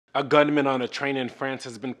A gunman on a train in France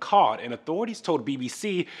has been caught, and authorities told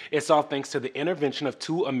BBC it's all thanks to the intervention of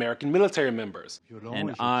two American military members.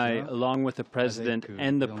 And I, along with the President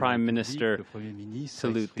and the Prime Minister,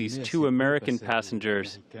 salute these two American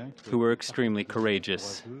passengers who were extremely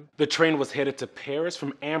courageous. The train was headed to Paris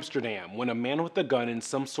from Amsterdam when a man with a gun and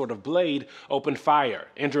some sort of blade opened fire,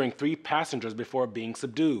 injuring 3 passengers before being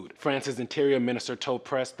subdued. France's Interior Minister told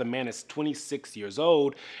press the man is 26 years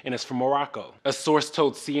old and is from Morocco. A source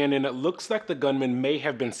told CNN it looks like the gunman may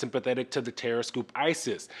have been sympathetic to the terrorist group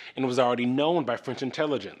ISIS and was already known by French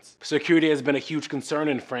intelligence. Security has been a huge concern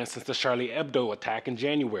in France since the Charlie Hebdo attack in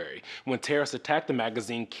January, when terrorists attacked the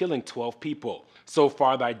magazine, killing 12 people. So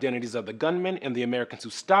far, the identities of the gunman and the Americans who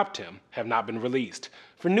stopped him have not been released.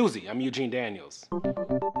 For Newsy, I'm Eugene Daniels.